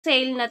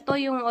Sale na to,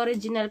 yung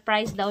original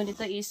price daw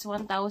nito is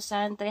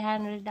 $1,300.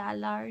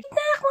 Nak,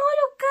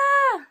 mahulog ka!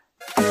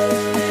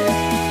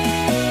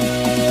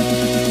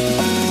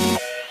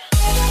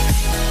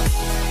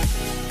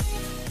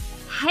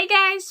 Hi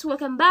guys!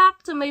 Welcome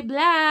back to my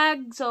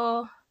vlog!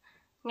 So,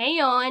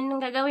 ngayon,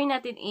 ang gagawin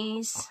natin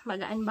is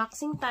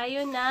mag-unboxing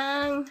tayo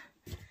ng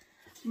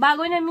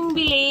bago naming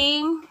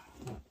biling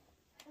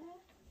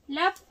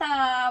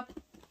laptop.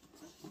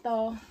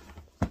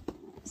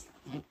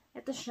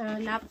 Ito siya,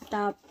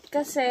 laptop.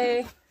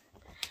 Kasi,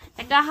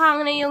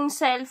 naghahang na yung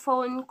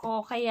cellphone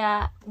ko,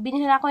 kaya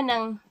binila ko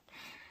ng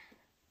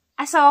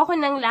asawa ko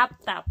ng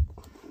laptop.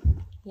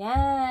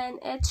 Yan,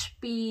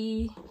 HP.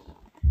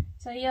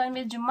 So, yun,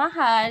 medyo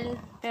mahal,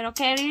 pero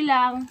carry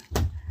lang.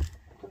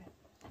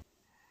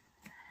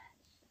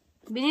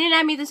 Binili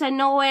namin ito sa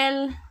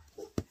Noel,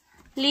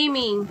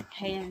 Leeming.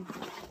 Ayan.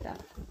 Ito.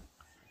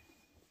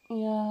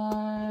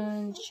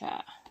 Ayan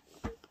siya.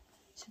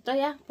 So, ito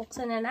ya,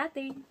 buksan na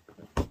natin.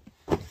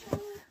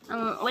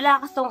 Wala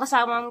kasong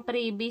kasamang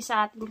freebies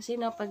sa atin kasi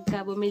no,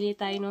 pagka bumili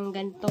tayo ng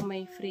ganito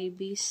may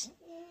freebies.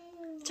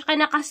 Tsaka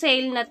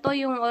naka-sale na to,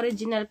 yung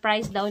original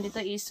price daw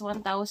nito is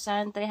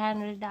 $1,300.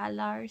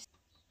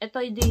 Ito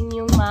din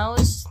yung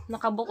mouse,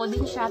 nakabuko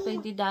din siya,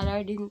 $20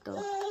 din to.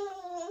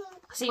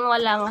 Kasi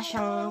wala nga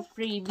siyang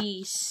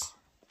freebies.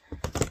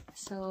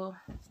 So,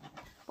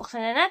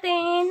 buksan na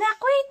natin. Nak,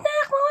 wait na!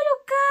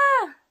 Mahulog ka!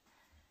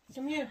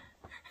 Come here.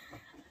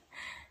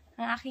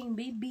 Ang aking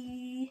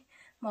baby.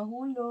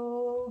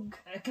 Mahulog.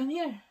 Come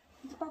here.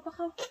 Ito papa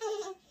ka.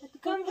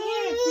 Come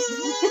here.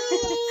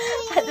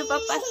 Ito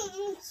papa.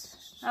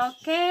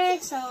 Okay,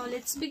 so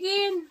let's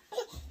begin.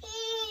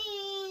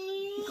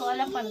 Hindi ko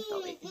alam paano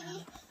to. Wait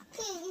na.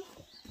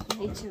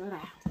 Ang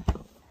itsura.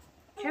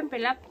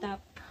 Siyempre,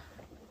 laptop.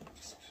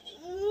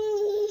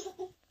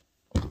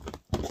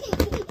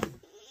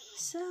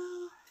 So,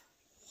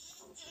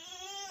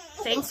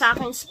 thanks sa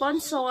aking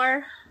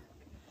sponsor.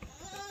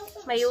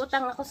 May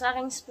utang ako sa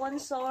aking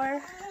sponsor.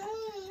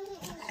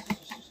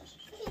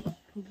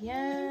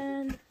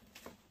 Yan.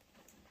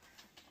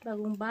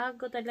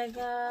 Bagong-bago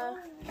talaga.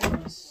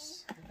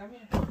 Yes.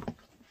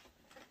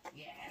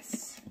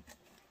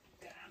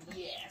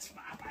 Yes,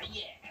 Papa,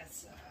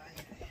 yes.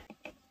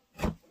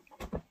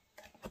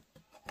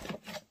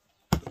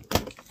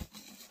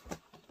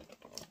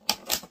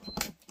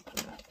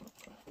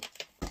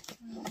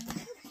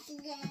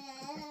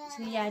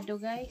 Siyado,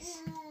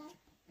 guys.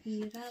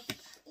 Hirap.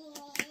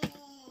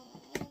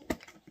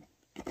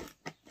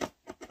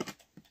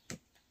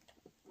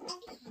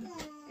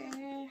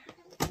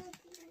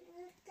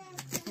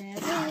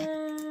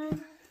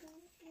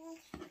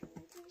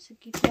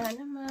 Sakit na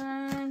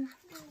naman.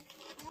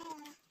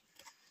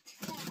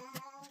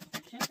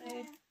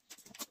 Siyempre.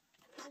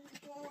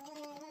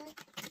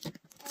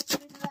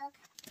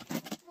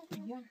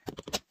 Ayan.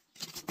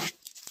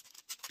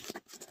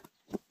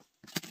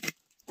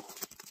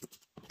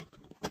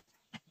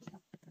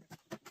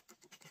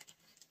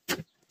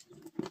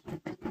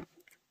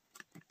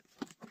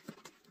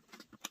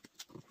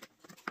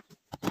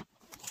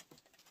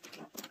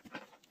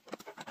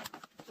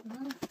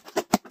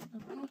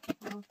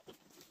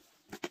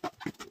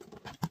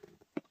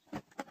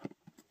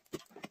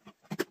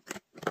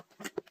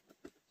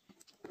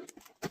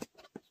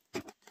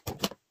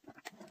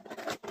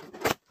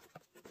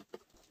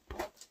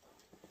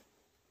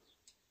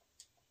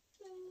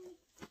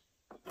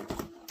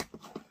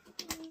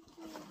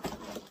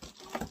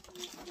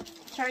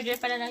 Charger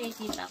pala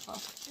nakikita ko.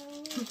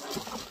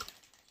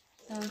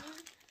 So,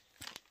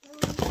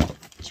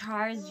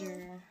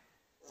 charger.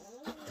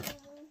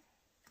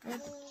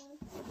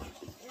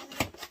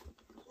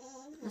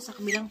 Nasa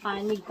kabilang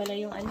panig pala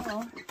yung ano,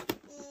 oh.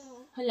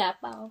 Wala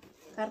pa, oh.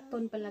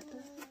 Karton pala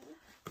to.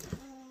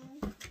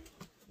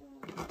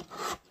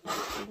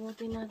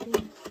 Subutin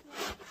natin.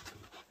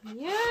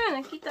 Ayan,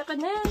 nakita ko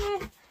na.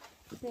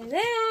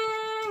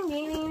 Tadang!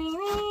 Ding, ding, ding,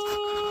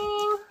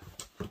 ding!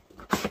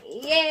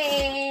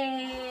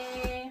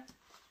 Yay!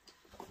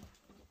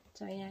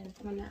 So, ayan.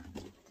 Wala.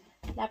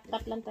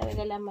 Laptop lang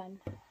talaga laman.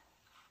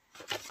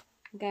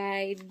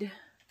 Guide.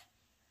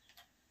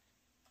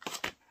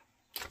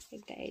 Okay,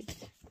 guide.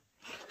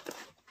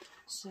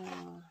 So,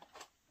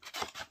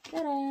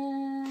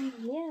 taran!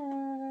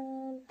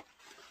 Yan!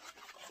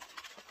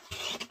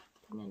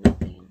 Tingnan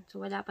natin.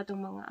 So, wala pa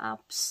tong mga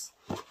apps.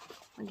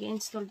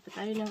 Mag-i-install pa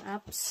tayo ng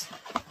apps.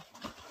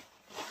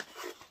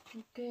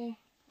 Okay.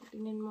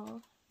 Tingnan mo,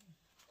 oh.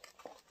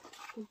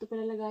 Ito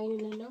pala lagayin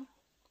nila, no?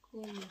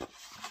 Yan.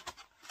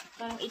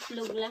 Parang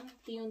itlog lang.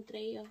 Ito yung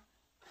tray, oh.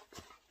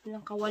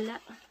 Walang kawala.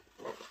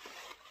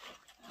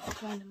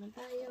 Kuha naman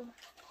tayo.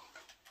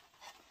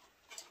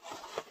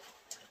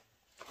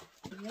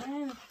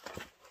 Ayan.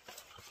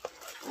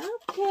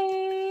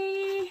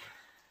 Okay.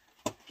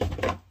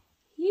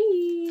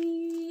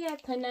 Yee!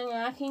 Ito na ang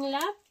aking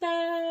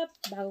laptop.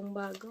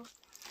 Bagong-bago.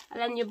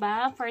 Alam nyo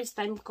ba, first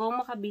time ko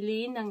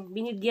makabili ng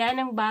binigyan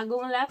ng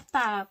bagong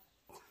laptop.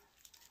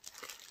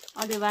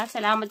 O, diba?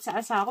 Salamat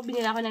sa asawa ko.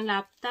 Binila ko ng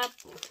laptop.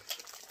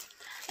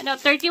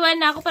 31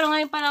 na ako, pero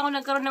ngayon pa lang ako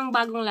nagkaroon ng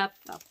bagong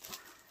laptop.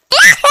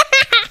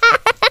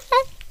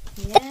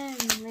 Ayan,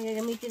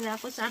 nagagamitin na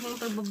ako sa aking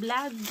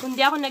pag-vlog. Kung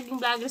di ako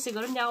naging vlogger,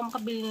 siguro hindi ako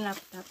makabili ng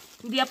laptop.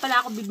 Hindi pala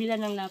ako bibila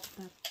ng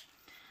laptop.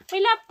 May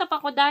laptop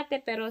ako dati,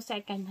 pero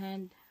second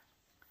hand.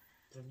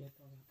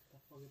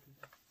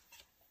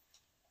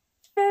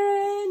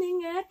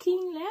 Ang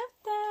aking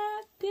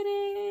laptop.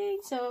 Tiring!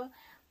 So,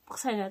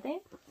 buksan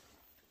natin.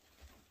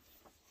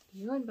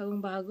 Yun,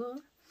 bagong-bago.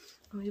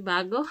 May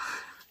bago.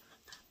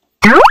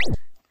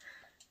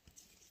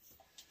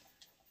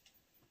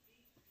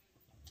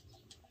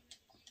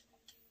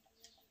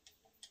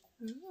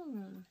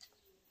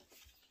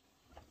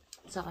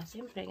 So,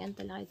 siyempre,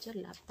 ganito lang ito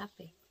laptop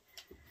eh.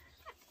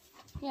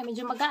 Yeah,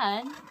 medyo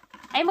magaan.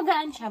 Ay,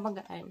 magaan siya,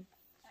 magaan.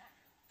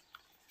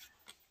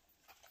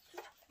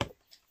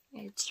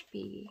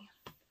 HP.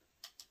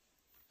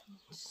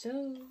 So,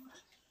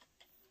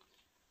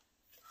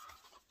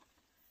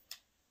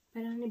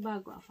 parang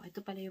nibago ako.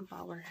 Ito pala yung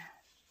power.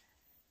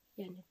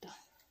 Yan, ito.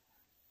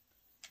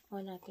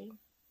 On natin.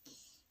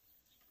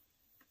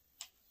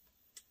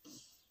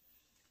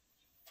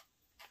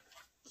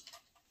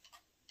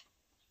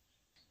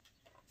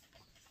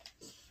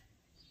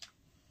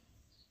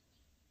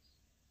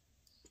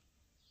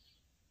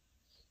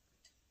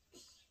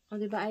 O,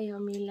 diba ayaw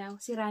umilaw?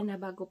 Sira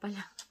na bago pa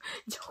lang.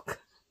 Joke.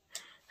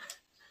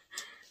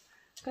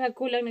 Kaya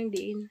kulang ng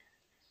diin.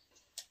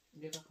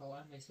 Hindi ka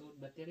kawan, may suot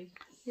battery.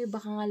 Hindi,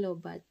 baka nga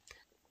lobat.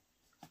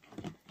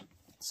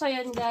 So,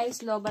 yan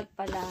guys, lobat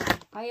pala.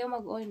 Ayaw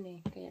mag-on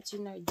eh. Kaya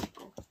sinarge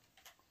ko.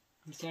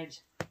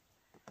 Charge.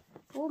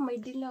 Oh,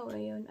 may dilaw.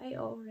 Ayun. Ay,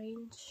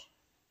 orange.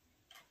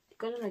 Hindi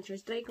ko lang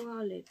na-charge. Try ko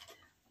nga ulit.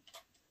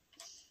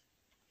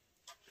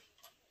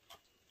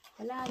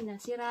 Wala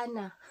na. Sira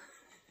na.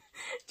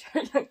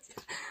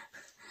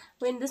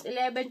 Windows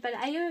 11 pala.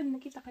 Ayun,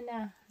 nakita ka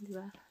na.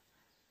 Diba?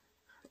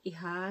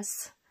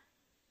 Ihas.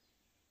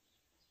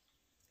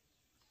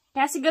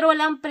 Kaya siguro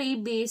walang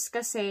freebies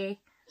kasi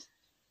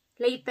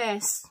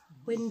latest.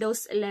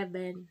 Windows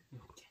 11.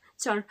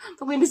 Char.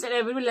 Pag Windows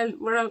 11,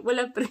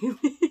 walang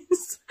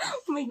freebies.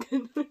 Oh my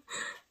God.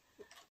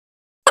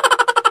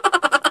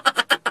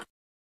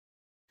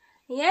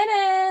 Yan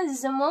na.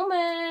 This is the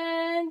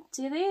moment.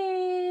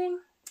 Tiring.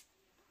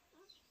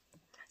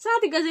 Sa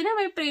atin kasi na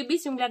may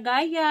freebies yung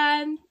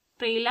lagayan.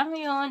 Free lang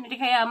yun. Hindi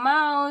kaya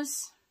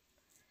mouse.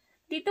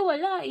 Dito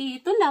wala.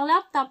 Ito lang,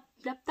 laptop.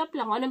 Laptop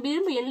lang. Anong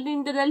bilhin mo? Yan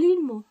lang yung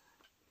dadalhin mo.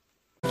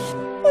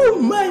 Oh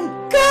my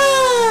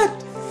God!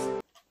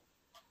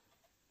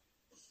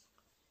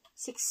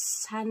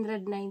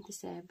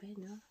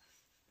 697, no?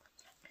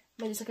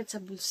 May sakit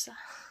sa bulsa.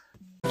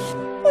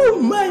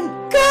 Oh my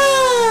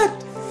God!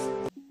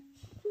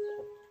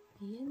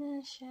 Ayan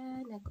na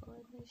siya.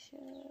 Nag-on na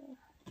siya.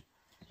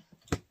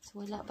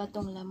 So, wala pa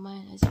tong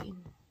laman. As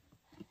in,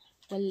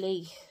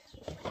 walay.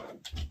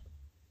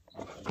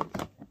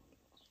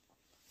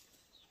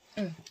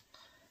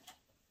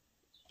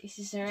 This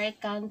is the right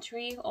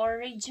country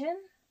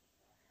origin.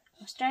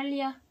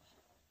 Australia.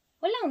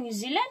 Walang New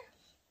Zealand.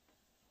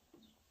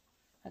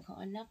 Agang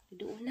anak,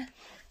 doon na.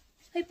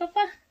 Ay,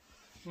 papa.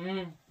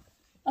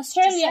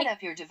 Australia. To set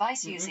up your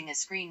device using a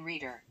screen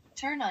reader,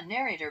 turn on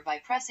narrator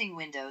by pressing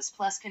Windows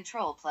plus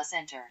Control plus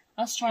Enter.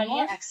 For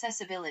Australia. more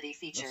accessibility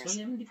features,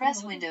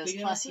 press Windows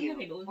plus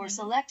U, or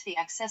select the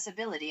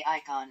accessibility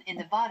icon in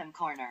the bottom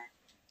corner.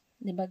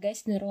 Diba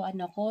guys, niruan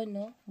ako,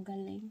 no? Ang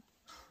galing.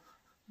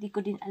 Di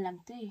ko din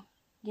alam to eh.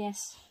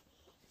 Yes.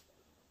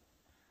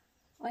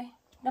 Uy,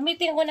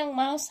 gamitin ko ng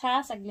mouse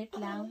ha. Saglit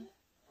lang.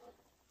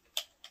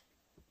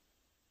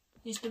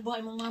 Gusto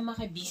buhay mong mama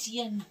kay busy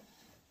yan.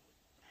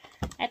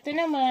 Ito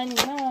naman,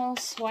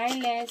 mouse,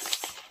 wireless.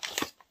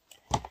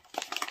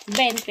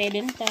 20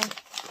 din to.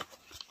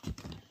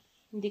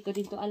 Hindi ko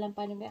din to alam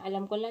paano.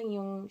 Alam ko lang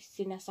yung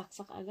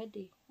sinasaksak agad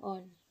eh.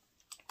 On.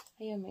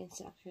 Ayun, may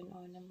instruction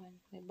on naman.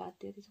 May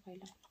battery. So,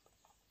 kailangan.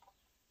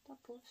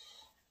 Tapos,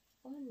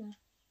 on na.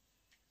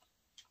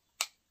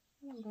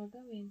 Anong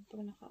gagawin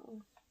pag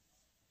naka-on?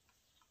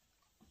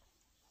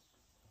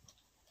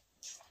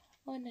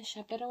 On na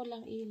siya, pero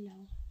walang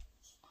ilaw.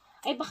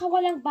 Ay, baka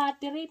walang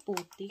battery,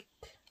 putik.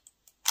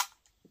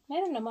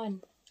 Meron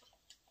naman.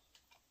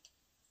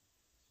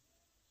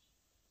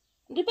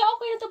 Di ba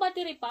okay na to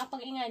battery pa?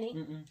 Pag ingani?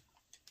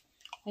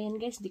 Ayan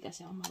guys, di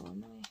kasi ako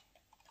marunong eh.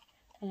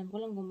 Alam ko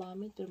lang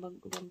gumamit. Pero bago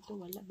ganito,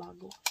 wala.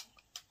 Bago.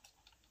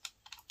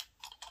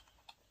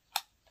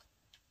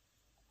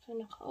 So,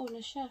 naka-on na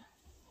siya.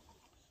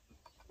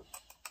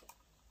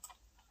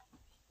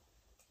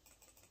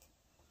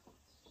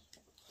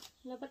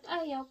 Dapat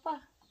ayaw pa.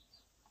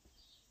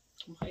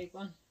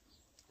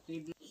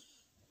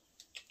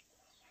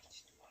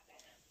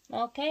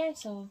 Okay,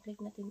 so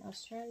click natin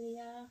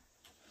Australia.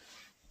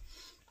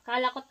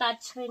 Kala ko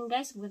touchscreen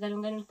guys.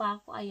 Ganun-ganun pa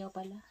ako. Ayaw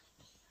pala.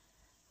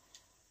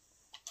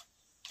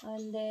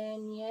 And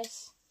then,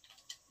 yes.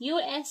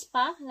 US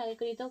pa. Lagay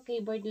ko dito.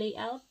 Keyboard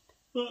layout.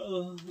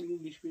 Oo.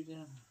 English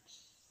speaker.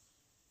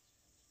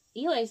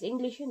 US.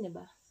 English yun,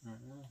 diba?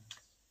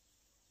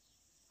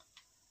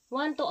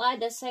 Want to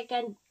add a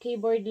second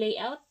keyboard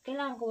layout?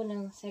 Kailangan ko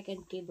ng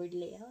second keyboard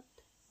layout?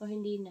 O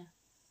hindi na?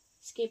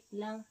 Skip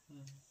lang.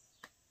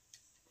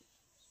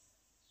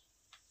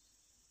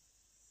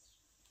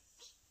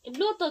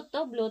 Bluetooth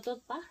to?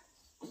 Bluetooth pa?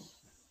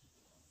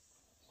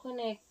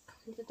 Connect.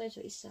 Dito tayo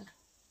sa isa.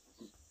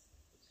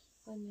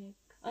 Connect.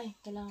 Ay,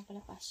 kailangan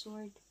pala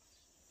password.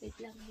 Wait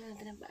lang.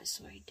 Kailangan ng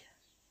password.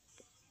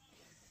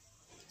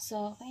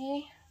 So,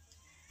 okay.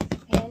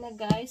 Ayan na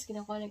guys.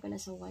 Kinakonect ko na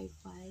sa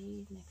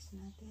Wi-Fi. Next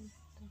natin.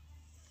 Ito.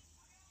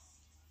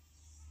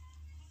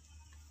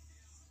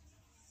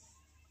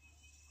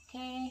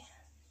 Okay.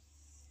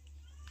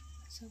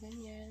 So,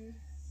 ganyan.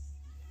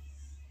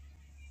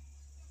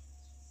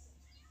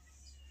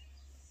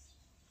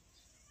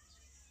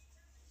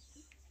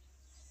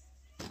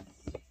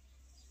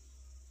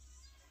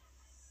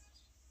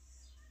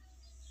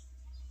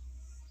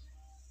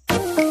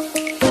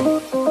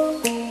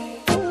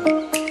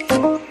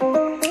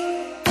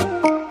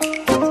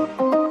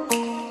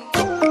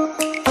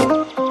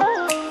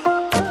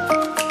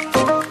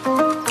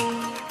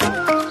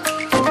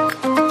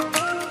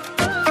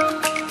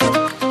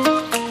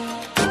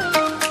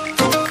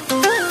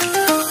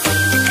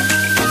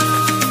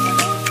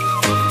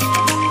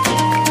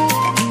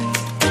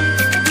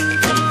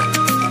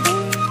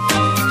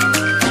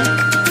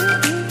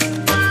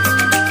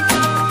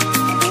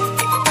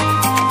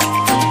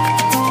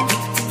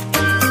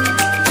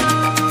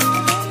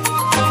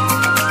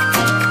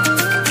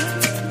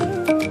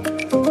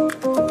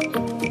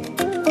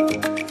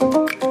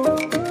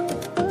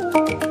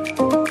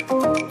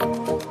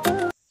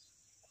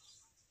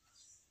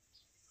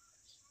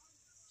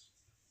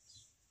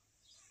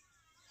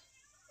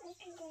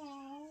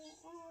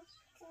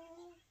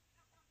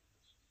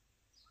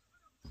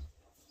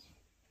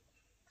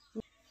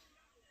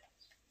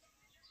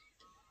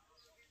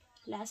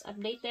 Last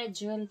updated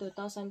June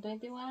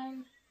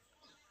 2021.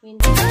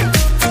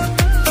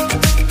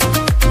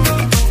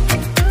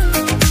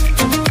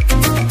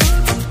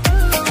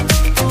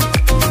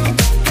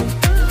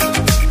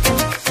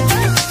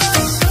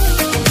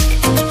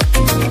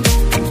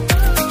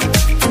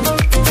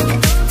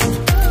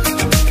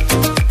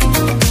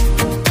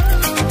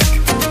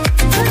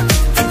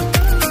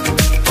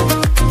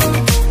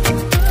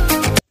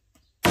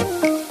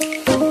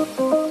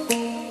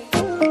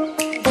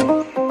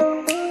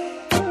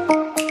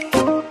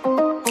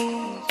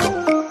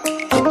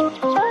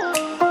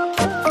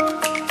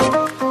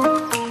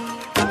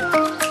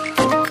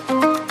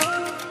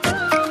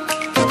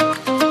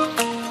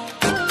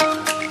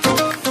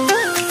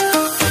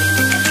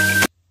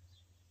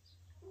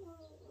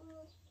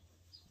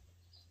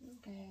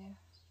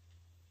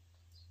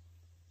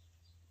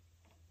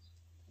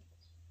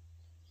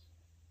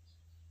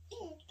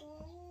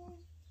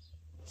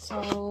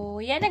 So,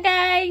 yan na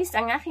guys,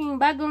 ang aking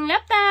bagong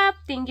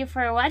laptop. Thank you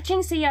for watching.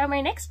 See you on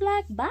my next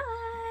vlog.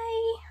 Bye!